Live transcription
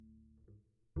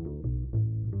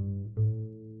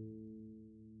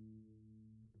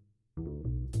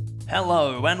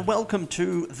Hello and welcome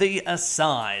to The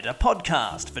Aside, a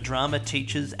podcast for drama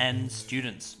teachers and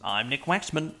students. I'm Nick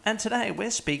Waxman, and today we're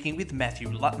speaking with Matthew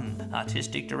Lutton,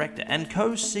 Artistic Director and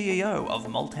co-CEO of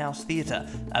Malthouse Theatre,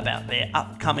 about their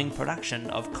upcoming production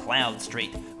of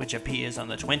Cloudstreet, which appears on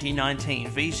the 2019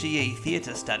 VCE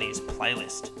Theatre Studies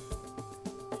playlist.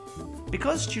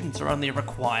 Because students are only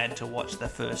required to watch the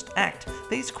first act,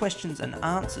 these questions and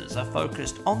answers are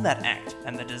focused on that act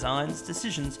and the designs,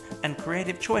 decisions and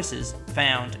creative choices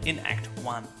found in Act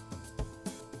 1.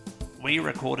 We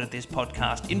recorded this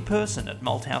podcast in person at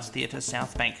Malthouse Theatre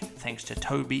Southbank thanks to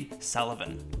Toby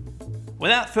Sullivan.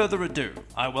 Without further ado,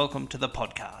 I welcome to the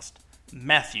podcast,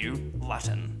 Matthew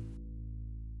Lutton.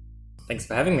 Thanks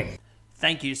for having me.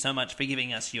 Thank you so much for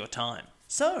giving us your time.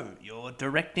 So, you're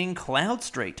directing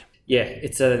Cloudstreat. Yeah,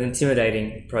 it's an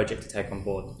intimidating project to take on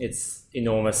board. It's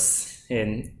enormous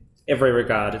in every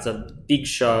regard. It's a big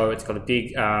show. It's got a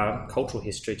big cultural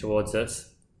history towards it.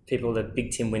 People are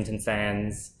big Tim Winton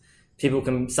fans. Some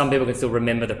people can still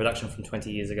remember the production from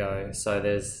 20 years ago. So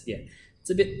there's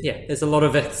a lot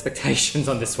of expectations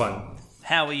on this one.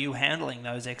 How are you handling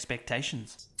those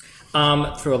expectations?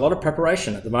 Through a lot of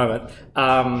preparation at the moment.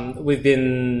 We've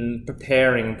been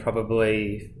preparing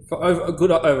probably for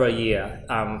over a year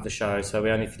the show. So we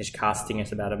only finished casting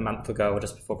it about a month ago or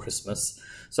just before Christmas.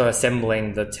 So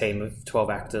assembling the team of 12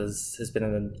 actors has been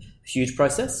a huge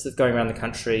process of going around the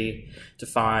country to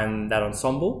find that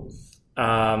ensemble.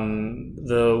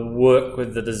 The work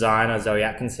with the designer Zoe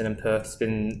Atkinson in Perth has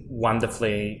been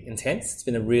wonderfully intense. It's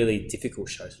been a really difficult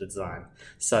show to design,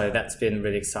 so that's been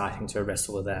really exciting to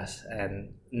wrestle with that.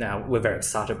 And now we're very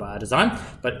excited by our design,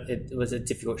 but it was a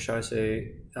difficult show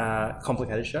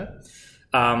complicated show.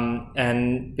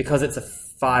 And because it's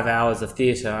 5 hours of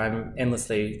theatre, I'm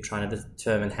endlessly trying to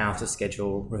determine how to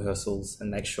schedule rehearsals and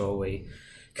make sure we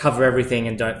cover everything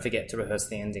and don't forget to rehearse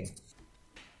the ending.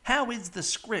 How is the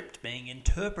script being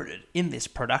interpreted in this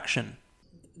production?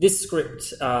 This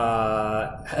script,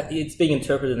 it's being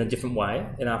interpreted in a different way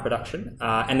in our production.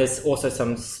 And there's also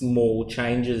some small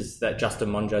changes that Justin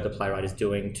Monjo, the playwright, is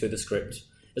doing to the script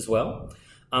as well.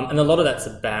 And a lot of that's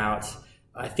about,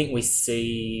 I think we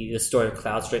see the story of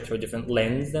Cloudstreet through a different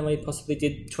lens than we possibly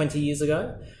did 20 years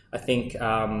ago. I think,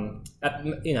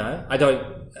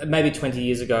 maybe 20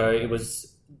 years ago it was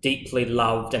deeply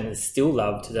loved and is still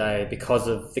loved today because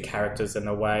of the characters and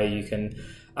the way you can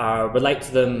relate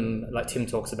to them. Like Tim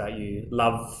talks about, you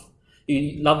love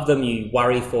them, you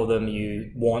worry for them,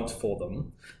 you want for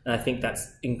them. And I think that's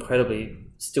incredibly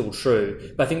still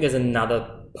true. But I think there's another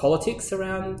politics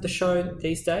around the show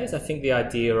these days. I think the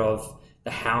idea of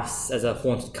the house as a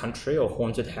haunted country or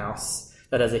haunted house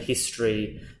that has a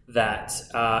history that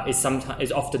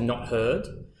is often not heard.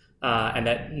 And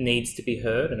that needs to be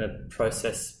heard, and a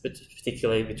process,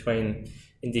 particularly between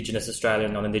Indigenous Australia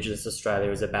and non-Indigenous Australia,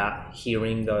 is about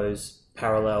hearing those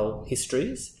parallel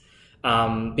histories,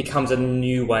 becomes a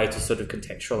new way to sort of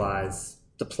contextualise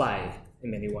the play in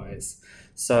many ways.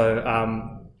 So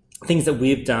things that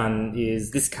we've done is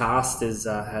this cast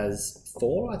has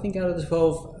 4, I think, out of the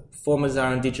 12 performers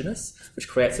are Indigenous, which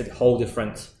creates a whole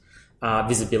different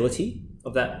visibility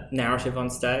of that narrative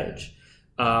on stage.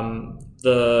 Some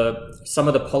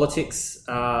of the politics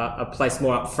are placed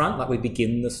more up front, like we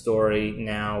begin the story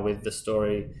now with the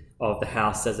story of the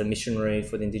house as a missionary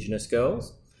for the Indigenous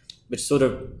girls, which sort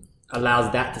of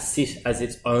allows that to sit as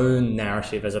its own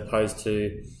narrative as opposed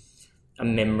to a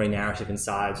memory narrative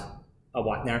inside a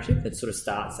white narrative. It sort of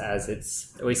starts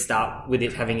we start with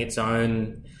it having its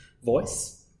own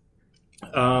voice.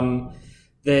 I'm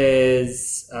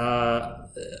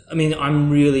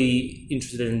really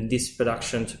interested in this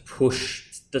production to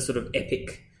push the sort of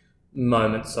epic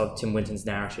moments of Tim Winton's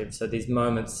narrative. So these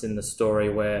moments in the story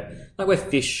where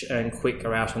Fish and Quick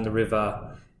are out on the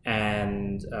river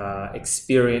and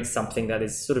experience something that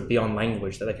is sort of beyond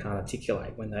language that they can't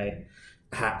articulate, when they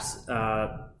perhaps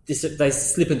they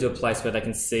slip into a place where they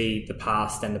can see the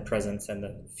past and the present and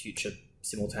the future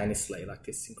simultaneously, like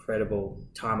this incredible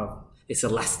time of this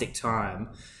elastic time.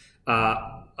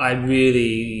 I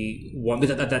really want,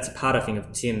 that's a part, I think,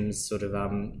 of Tim's sort of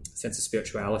sense of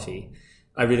spirituality.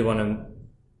 I really want to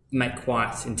make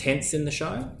quite intense in the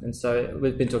show, and so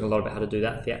we've been talking a lot about how to do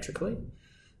that theatrically.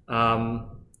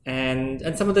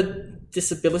 And some of the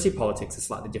disability politics are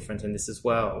slightly different in this as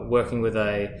well. Working with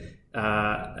a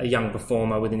young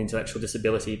performer with an intellectual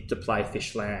disability to play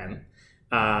Fish Lamb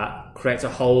creates a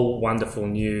whole wonderful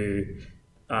new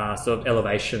sort of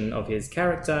elevation of his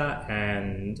character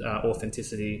and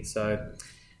authenticity. So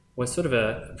we're sort of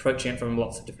approaching it from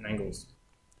lots of different angles.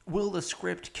 Will the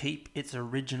script keep its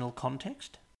original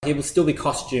context? He will still be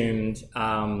costumed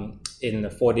in the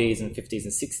 40s and 50s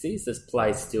and 60s. This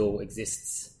play still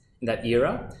exists in that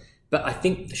era. But I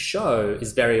think the show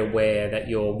is very aware that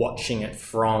you're watching it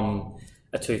from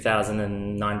a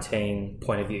 2019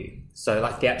 point of view. So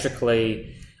like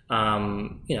theatrically,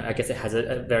 I guess it has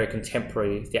a very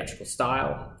contemporary theatrical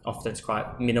style. Often it's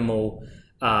quite minimal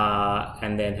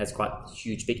and then has quite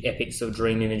huge, big epics of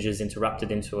dream images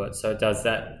interrupted into it. So it does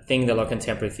that thing that a lot of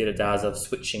contemporary theatre does of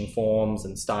switching forms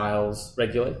and styles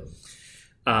regularly.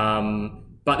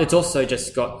 But it's also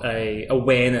just got a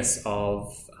awareness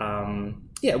of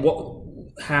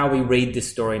how we read this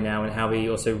story now and how we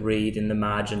also read in the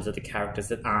margins of the characters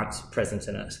that aren't present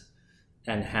in it,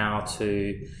 and how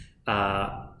to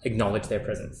acknowledge their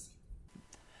presence.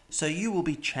 So you will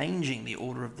be changing the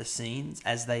order of the scenes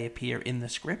as they appear in the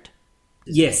script?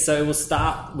 Yes, so we'll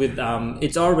start with,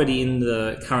 it's already in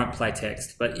the current play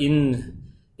text, but in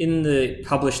the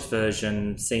published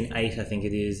version, scene 8, I think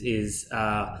it is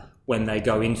when they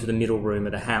go into the middle room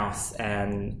of the house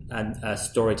and a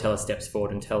storyteller steps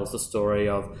forward and tells the story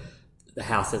of the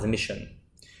house as a mission.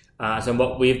 So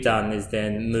what we've done is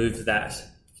then moved that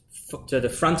to the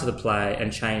front of the play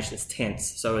and changed its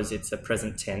tense, so as it's a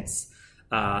present tense,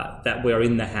 that we're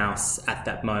in the house at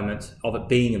that moment of it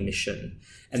being a mission.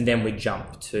 And then we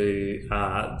jump to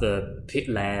the pit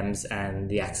lambs and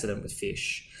the accident with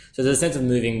fish. So there's a sense of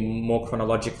moving more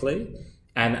chronologically.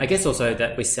 And I guess also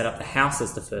that we set up the house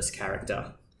as the first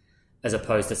character as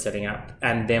opposed to setting up.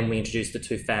 And then we introduce the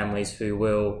two families who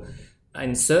will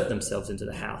insert themselves into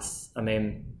the house. I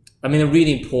mean, a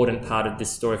really important part of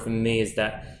this story for me is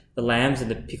that the lambs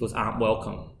and the pickles aren't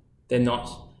welcome. They're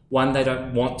not... One, they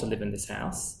don't want to live in this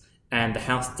house, and the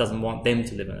house doesn't want them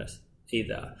to live in it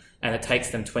either. And it takes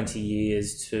them 20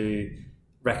 years to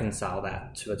reconcile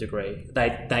that to a degree.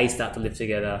 They start to live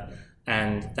together,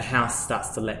 and the house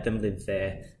starts to let them live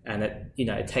there. And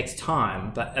it takes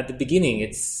time, but at the beginning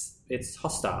it's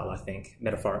hostile, I think,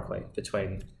 metaphorically,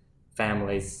 between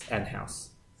families and house.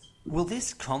 Will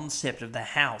this concept of the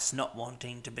house not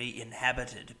wanting to be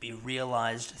inhabited be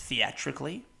realised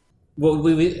theatrically? Well,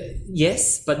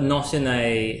 yes, but not in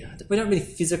we don't really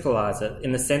physicalise it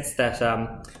in the sense that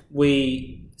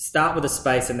we start with a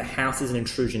space and the house is an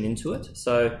intrusion into it.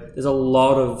 So there's a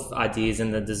lot of ideas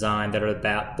in the design that are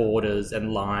about borders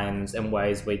and lines and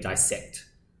ways we dissect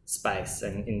space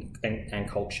and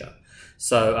culture.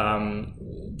 So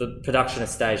the production is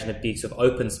staged in a big sort of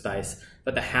open space,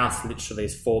 but the house literally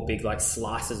is 4 big like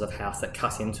slices of house that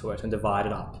cut into it and divide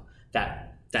it up.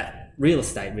 That real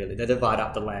estate, really. They divide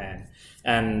up the land,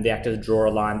 and the actors draw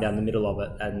a line down the middle of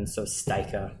it and sort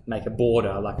of make a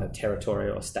border, like a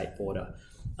territorial or state border.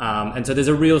 And so there's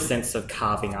a real sense of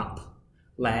carving up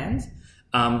land.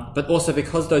 But also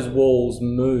because those walls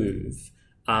move,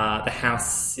 the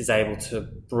house is able to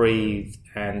breathe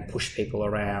and push people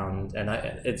around. And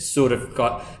it's sort of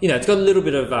got, it's got a little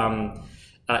bit of...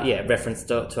 reference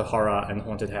to horror and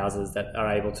haunted houses that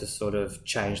are able to sort of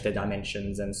change their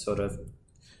dimensions and sort of,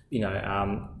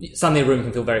 suddenly a room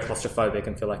can feel very claustrophobic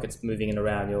and feel like it's moving in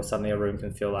around you, or suddenly a room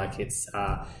can feel like it's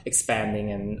expanding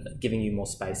and giving you more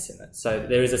space in it. So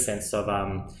there is a sense of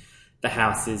the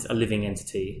house is a living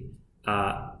entity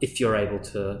if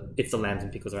the lambs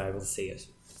and pickles are able to see it.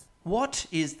 What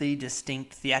is the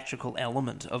distinct theatrical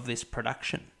element of this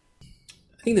production?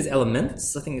 I think there's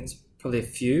elements. I think it's probably a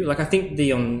few. Like I think the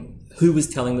who was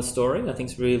telling the story, I think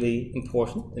is really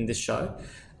important in this show,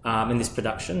 in this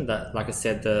production. That, like I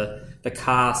said, the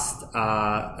cast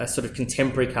are a sort of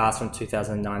contemporary cast from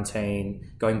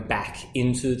 2019, going back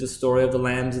into the story of the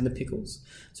lambs and the pickles.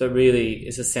 So it really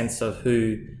is a sense of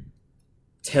who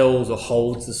tells or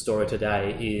holds the story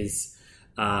today is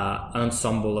an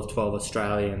ensemble of 12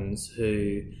 Australians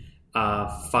who are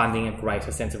finding a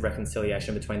greater sense of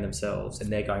reconciliation between themselves,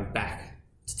 and they're going back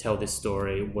to tell this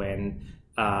story when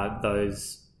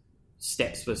those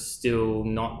steps were still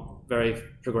not very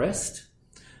progressed,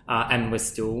 and we're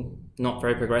still not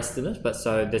very progressed in it. But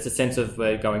so there's a sense of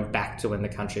we're going back to when the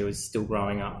country was still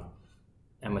growing up,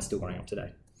 and we're still growing up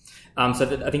today. I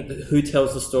think who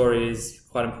tells the story is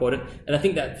quite important, and I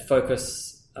think that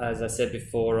focus, as I said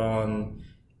before, on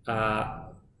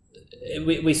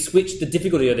we switch. The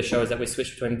difficulty of the show is that we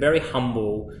switch between very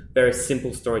humble, very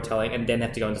simple storytelling and then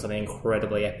have to go into something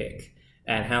incredibly epic.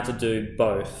 And how to do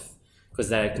both, because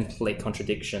they're complete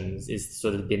contradictions, is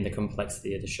sort of been the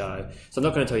complexity of the show. So I'm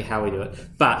not going to tell you how we do it.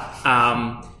 But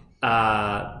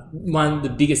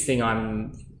the biggest thing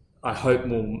I hope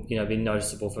will be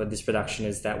noticeable for this production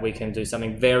is that we can do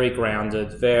something very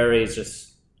grounded, very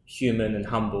just human and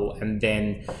humble, and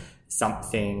then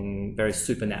something very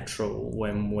supernatural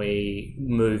when we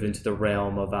move into the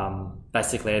realm of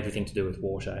basically everything to do with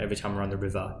water. Every time we're on the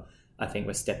river, I think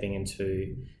we're stepping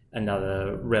into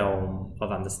another realm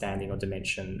of understanding or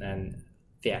dimension, and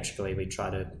theatrically we try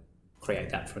to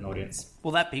create that for an audience. Will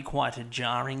that be quite a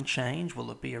jarring change? Will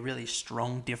it be a really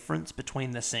strong difference between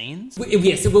the scenes?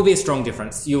 Yes, it will be a strong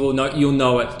difference. You'll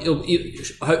know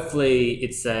it. Hopefully,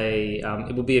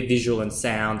 it will be a visual and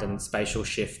sound and spatial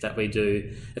shift that we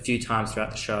do a few times throughout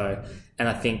the show. And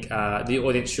I think the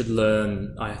audience should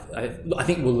learn. I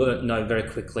think we'll know very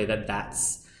quickly that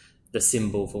that's the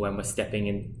symbol for when we're stepping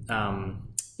in.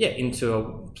 Into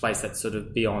a place that's sort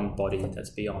of beyond body, that's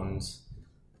beyond.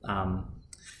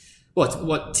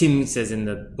 What Tim says in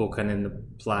the book and in the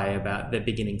play about they're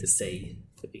beginning to see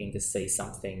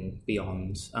something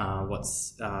beyond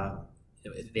what's the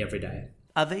everyday.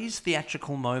 Are these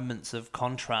theatrical moments of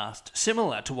contrast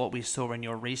similar to what we saw in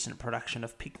your recent production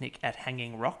of Picnic at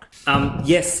Hanging Rock?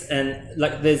 Yes, and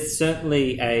there's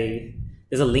certainly a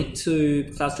link to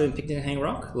Cloudstreet and Picnic at Hanging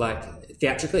Rock.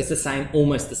 Theatrically, it's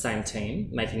almost the same team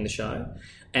making the show,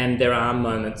 and there are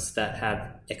moments that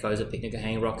have echoes of Picnic at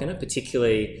Hanging Rock in it,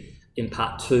 particularly in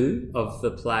part 2 of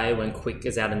the play when Quick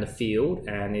is out in the field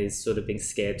and is sort of being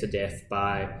scared to death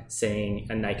by seeing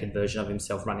a naked version of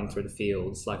himself running through the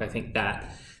fields. I think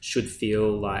that should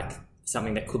feel like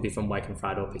something that could be from Wake and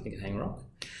Friday or Picnic at Hanging Rock.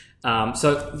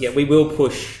 We will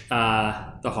push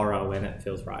the horror when it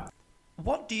feels right.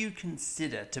 What do you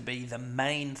consider to be the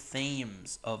main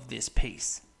themes of this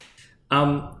piece?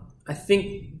 I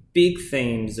think big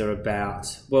themes are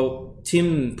about,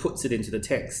 Tim puts it into the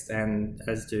text, and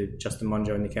as do Justin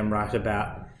Monjo and Nick M. Wright,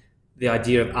 about the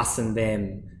idea of us and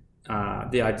them,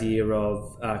 the idea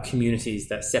of communities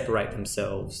that separate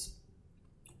themselves,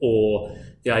 or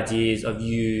the ideas of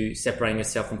you separating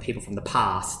yourself from people from the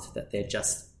past, that they're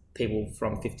just people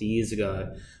from 50 years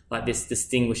ago, this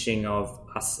distinguishing of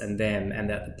us and them, and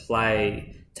that the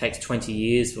play takes 20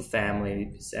 years for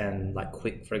families and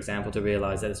Quick, for example, to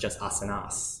realise that it's just us and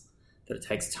us, that it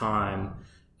takes time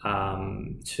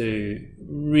to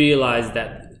realise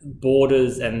that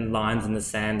borders and lines in the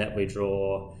sand that we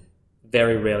draw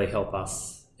very rarely help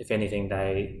us. If anything,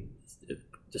 they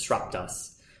disrupt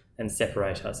us and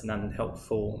separate us in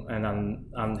unhelpful and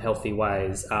unhealthy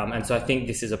ways. And so I think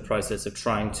this is a process of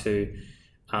trying to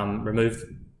remove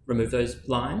those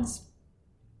lines.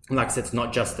 And like I said, it's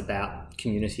not just about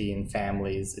community and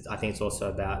families. I think it's also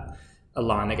about a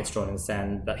line that gets drawn in the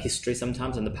sand about history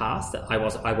sometimes in the past, that I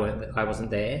wasn't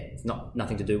there. It's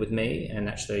nothing to do with me, and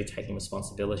actually taking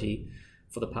responsibility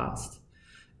for the past.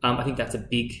 I think that's a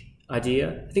big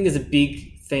idea. I think there's a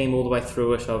big theme all the way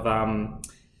through it of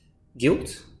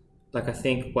guilt. I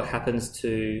think what happens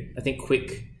to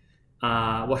Quick,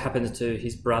 what happens to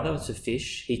his brother, to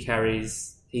Fish, he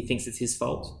thinks it's his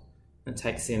fault, and it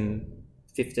takes him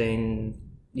 15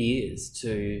 years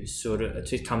to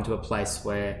come to a place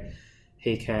where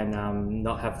he can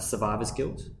not have survivor's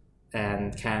guilt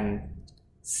and can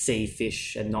see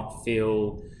Fish and not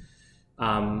feel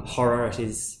horror at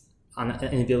his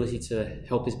inability to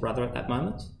help his brother at that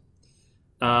moment.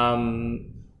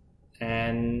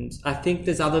 And I think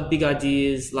there's other big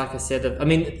ideas, like I said.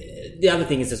 The other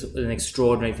thing is just an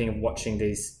extraordinary thing of watching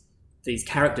these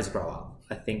characters grow up.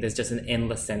 I think there's just an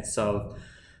endless sense of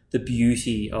the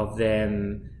beauty of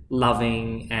them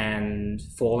loving and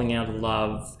falling out of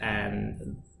love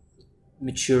and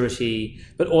maturity,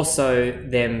 but also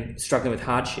them struggling with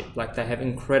hardship. They have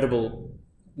incredible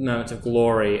moments of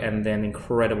glory and then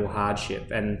incredible hardship,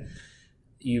 and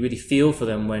you really feel for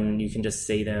them when you can just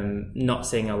see them not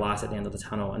seeing a light at the end of the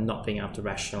tunnel and not being able to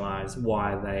rationalise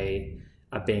why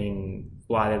they're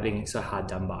being so hard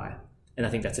done by. And I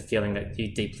think that's a feeling that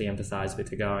you deeply empathise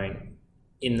with, going,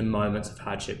 in the moments of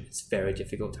hardship, it's very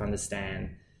difficult to understand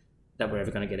that we're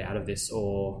ever going to get out of this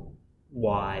or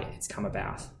why it's come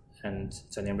about. And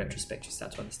so in retrospect, you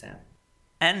start to understand.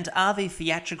 And are the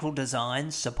theatrical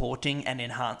designs supporting and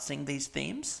enhancing these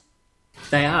themes?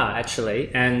 They are,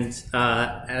 actually. And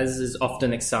as is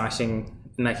often exciting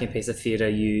in making a piece of theatre,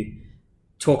 you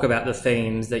talk about the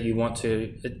themes that you want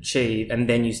to achieve, and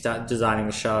then you start designing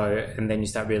the show, and then you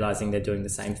start realising they're doing the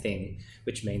same thing,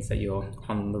 which means that you're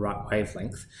on the right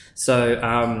wavelength.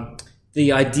 So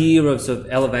the idea of sort of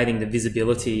elevating the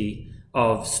visibility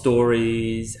of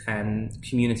stories and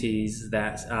communities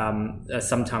that are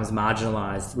sometimes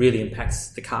marginalised really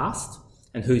impacts the cast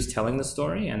and who's telling the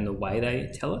story and the way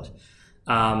they tell it.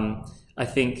 I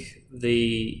think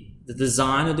the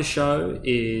design of the show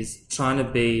is trying to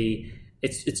be...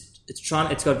 It's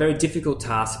got a very difficult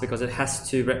task because it has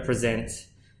to represent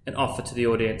and offer to the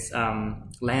audience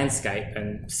landscape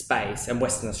and space and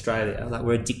Western Australia. Like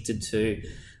we're addicted to.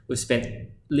 We've spent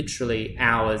literally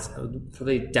hours,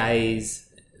 probably days,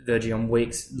 verging on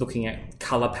weeks, looking at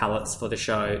colour palettes for the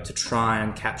show to try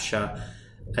and capture,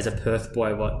 as a Perth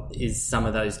boy, what is some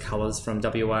of those colours from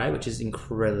WA, which is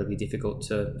incredibly difficult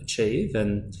to achieve.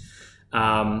 And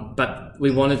but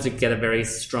we wanted to get a very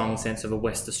strong sense of a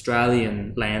West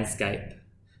Australian landscape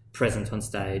present on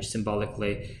stage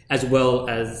symbolically, as well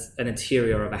as an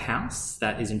interior of a house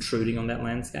that is intruding on that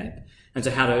landscape. And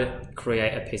so how to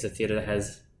create a piece of theatre that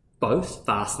has both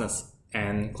vastness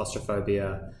and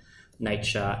claustrophobia,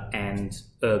 nature and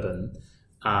urban,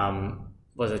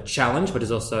 was a challenge, but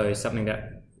is also something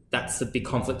that's a big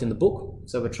conflict in the book.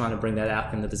 So we're trying to bring that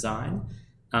out in the design.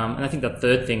 And I think the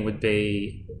third thing would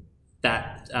be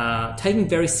that taking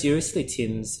very seriously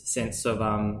Tim's sense of,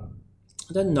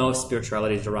 I don't know if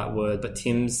spirituality is the right word, but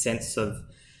Tim's sense of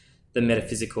the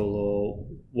metaphysical or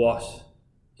what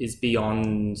is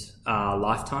beyond our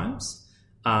lifetimes.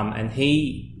 And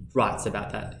he writes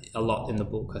about that a lot in the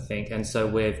book, I think. And so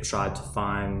we've tried to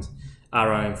find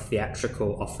our own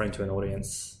theatrical offering to an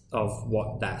audience of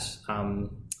what that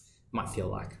might feel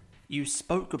like. You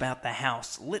spoke about the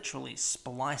house literally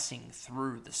splicing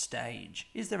through the stage.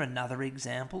 Is there another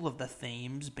example of the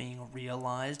themes being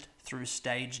realised through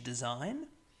stage design?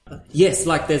 Yes,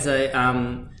 like there's a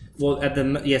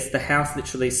the house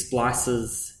literally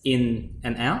splices in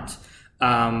and out.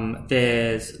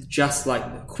 There's just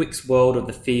like Quick's world of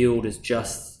the field is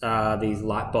just these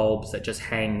light bulbs that just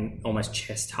hang almost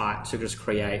chest height to just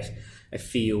create a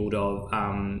field of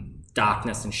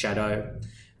darkness and shadow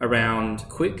around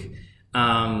Quick.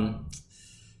 Other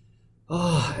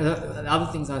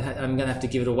things I'm going to have to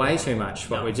give it away too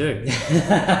much what we do.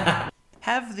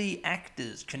 Have the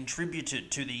actors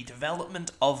contributed to the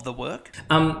development of the work?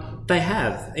 They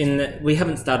have. We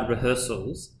haven't started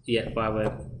rehearsals yet while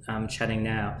we're chatting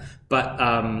now, but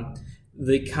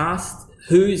the cast,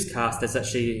 whose cast has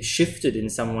actually shifted in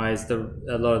some ways a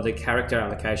lot of the character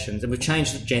allocations, and we've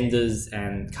changed genders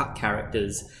and cut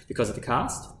characters because of the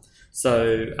cast.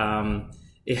 So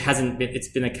it's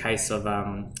been a case of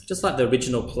just like the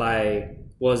original play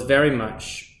was very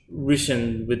much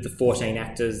written with the 14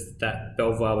 actors that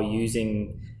Belvoir were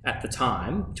using at the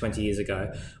time, 20 years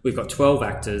ago. We've got 12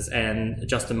 actors, and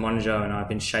Justin Monjo and I have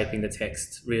been shaping the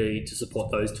text really to support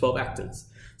those 12 actors.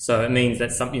 So it means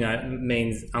that it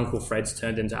means Uncle Fred's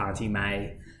turned into Auntie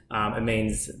May. It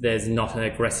means there's not an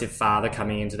aggressive father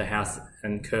coming into the house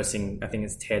and cursing, I think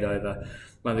it's Ted, over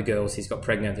one of the girls he's got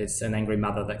pregnant. It's an angry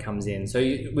mother that comes in. So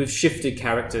we've shifted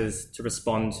characters to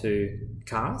respond to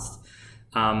cast.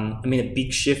 A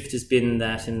big shift has been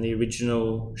that in the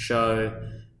original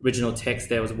text,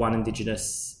 there was one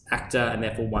Indigenous actor and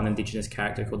therefore one Indigenous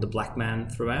character called the Black Man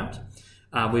throughout.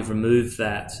 We've removed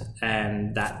that,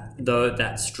 and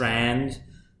that strand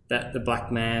that the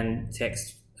Black Man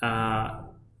text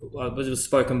was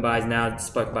spoken by is now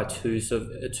spoken by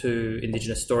two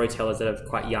Indigenous storytellers that are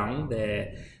quite young.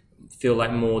 They feel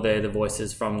like they're the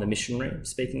voices from the missionary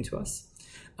speaking to us.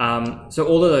 So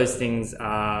all of those things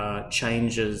are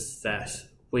changes that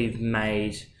we've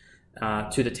made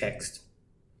to the text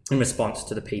in response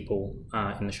to the people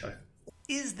in the show.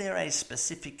 Is there a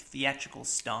specific theatrical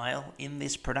style in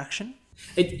this production?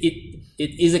 It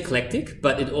is eclectic,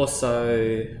 but it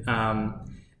also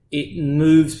it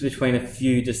moves between a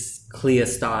few just clear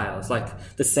styles.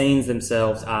 Like the scenes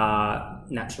themselves are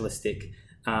naturalistic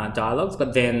dialogues,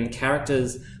 but then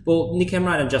characters. Well, Nick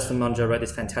Emright and Justin Monjo wrote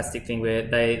this fantastic thing where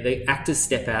the actors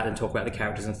step out and talk about the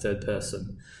characters in third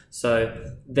person.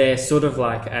 So they're sort of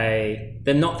like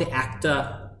they're not the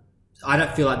actor. I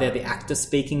don't feel like they're the actor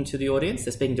speaking to the audience.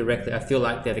 They're speaking directly. I feel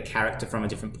like they're the character from a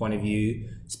different point of view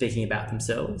speaking about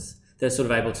themselves. They're sort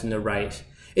of able to narrate.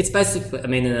 It's basically,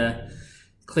 in a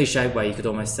cliched way, you could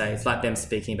almost say it's like them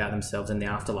speaking about themselves in the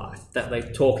afterlife, that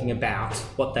they're talking about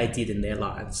what they did in their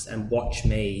lives and watch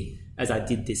me as I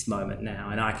did this moment now,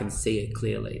 and I can see it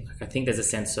clearly. Like, I think there's a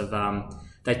sense of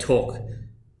they talk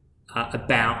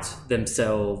about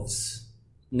themselves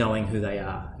knowing who they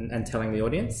are and telling the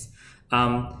audience.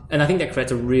 And I think that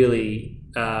creates a really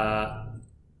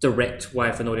direct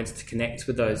way for an audience to connect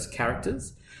with those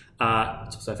characters.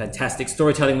 It's also a fantastic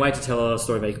storytelling way to tell a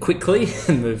story very quickly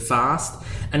and move fast,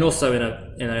 and also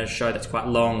in a show that's quite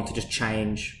long to just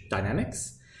change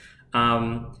dynamics.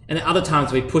 And at other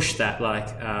times we push that,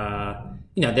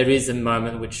 there is a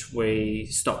moment in which we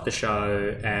stop the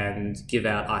show and give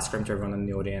out ice cream to everyone in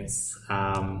the audience.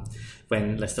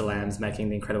 When Lester Lamb's making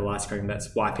the incredible ice cream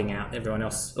that's wiping out everyone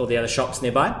else, all the other shops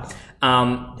nearby.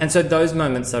 And so those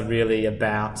moments are really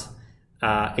about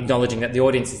acknowledging that the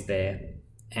audience is there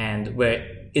and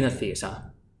we're in a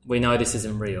theatre. We know this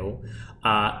isn't real,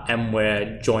 and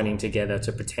we're joining together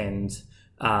to pretend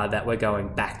that we're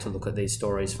going back to look at these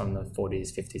stories from the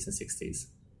 40s, 50s and 60s.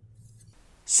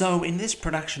 So in this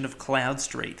production of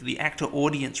Cloudstreet, the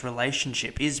actor-audience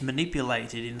relationship is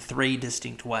manipulated in 3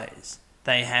 distinct ways.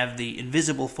 They have the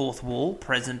invisible fourth wall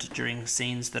present during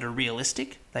scenes that are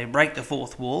realistic. They break the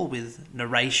fourth wall with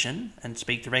narration and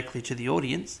speak directly to the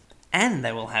audience. And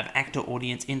they will have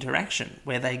actor-audience interaction,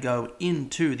 where they go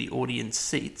into the audience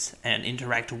seats and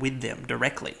interact with them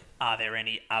directly. Are there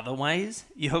any other ways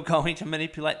you're going to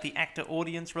manipulate the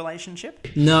actor-audience relationship?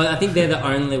 No, I think they're the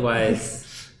only ways.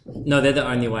 They're the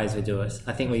only ways we do it.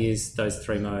 I think we use those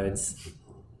 3 modes.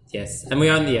 Yes. And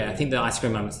I think the ice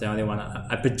cream moment's the only one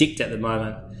I predict at the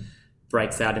moment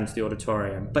breaks out into the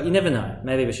auditorium. But you never know.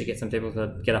 Maybe we should get some people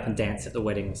to get up and dance at the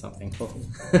wedding or something.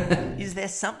 Is there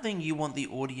something you want the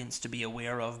audience to be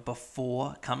aware of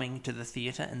before coming to the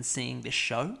theatre and seeing this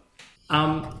show?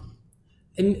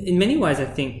 In many ways, I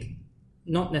think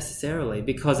not necessarily,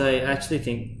 because I actually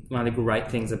think one of the great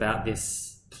things about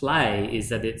this play is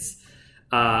that it's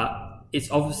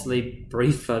obviously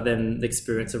briefer than the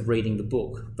experience of reading the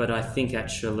book, but I think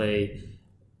actually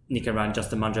Nick and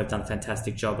Justin Munro have done a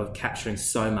fantastic job of capturing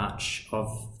so much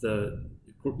of the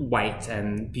weight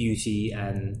and beauty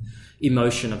and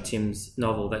emotion of Tim's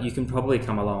novel that you can probably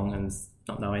come along and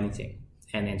not know anything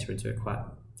and enter into it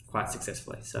quite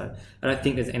successfully. So I don't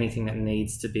think there's anything that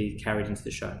needs to be carried into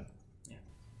the show. Yeah.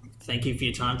 Thank you for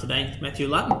your time today, Matthew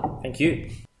Lutton. Thank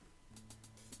you.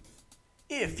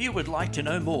 If you would like to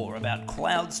know more about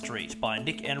Cloudstreet by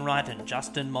Nick Enright and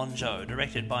Justin Monjo,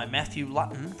 directed by Matthew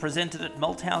Lutton, presented at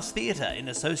Malthouse Theatre in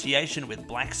association with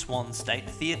Black Swan State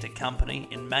Theatre Company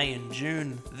in May and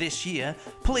June this year,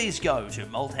 please go to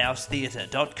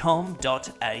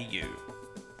malthousetheatre.com.au.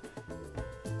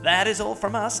 That is all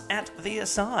from us at The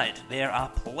Aside. There are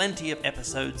plenty of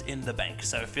episodes in the bank,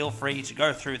 so feel free to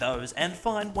go through those and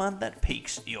find one that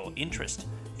piques your interest.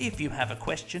 If you have a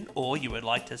question or you would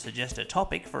like to suggest a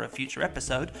topic for a future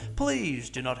episode, please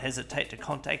do not hesitate to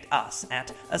contact us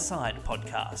at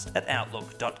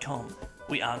asidepodcast@outlook.com.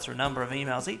 We answer a number of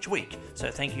emails each week,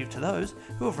 so thank you to those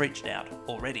who have reached out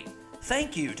already.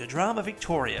 Thank you to Drama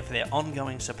Victoria for their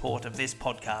ongoing support of this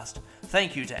podcast.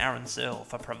 Thank you to Aaron Searle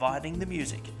for providing the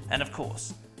music. And of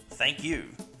course, thank you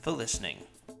for listening.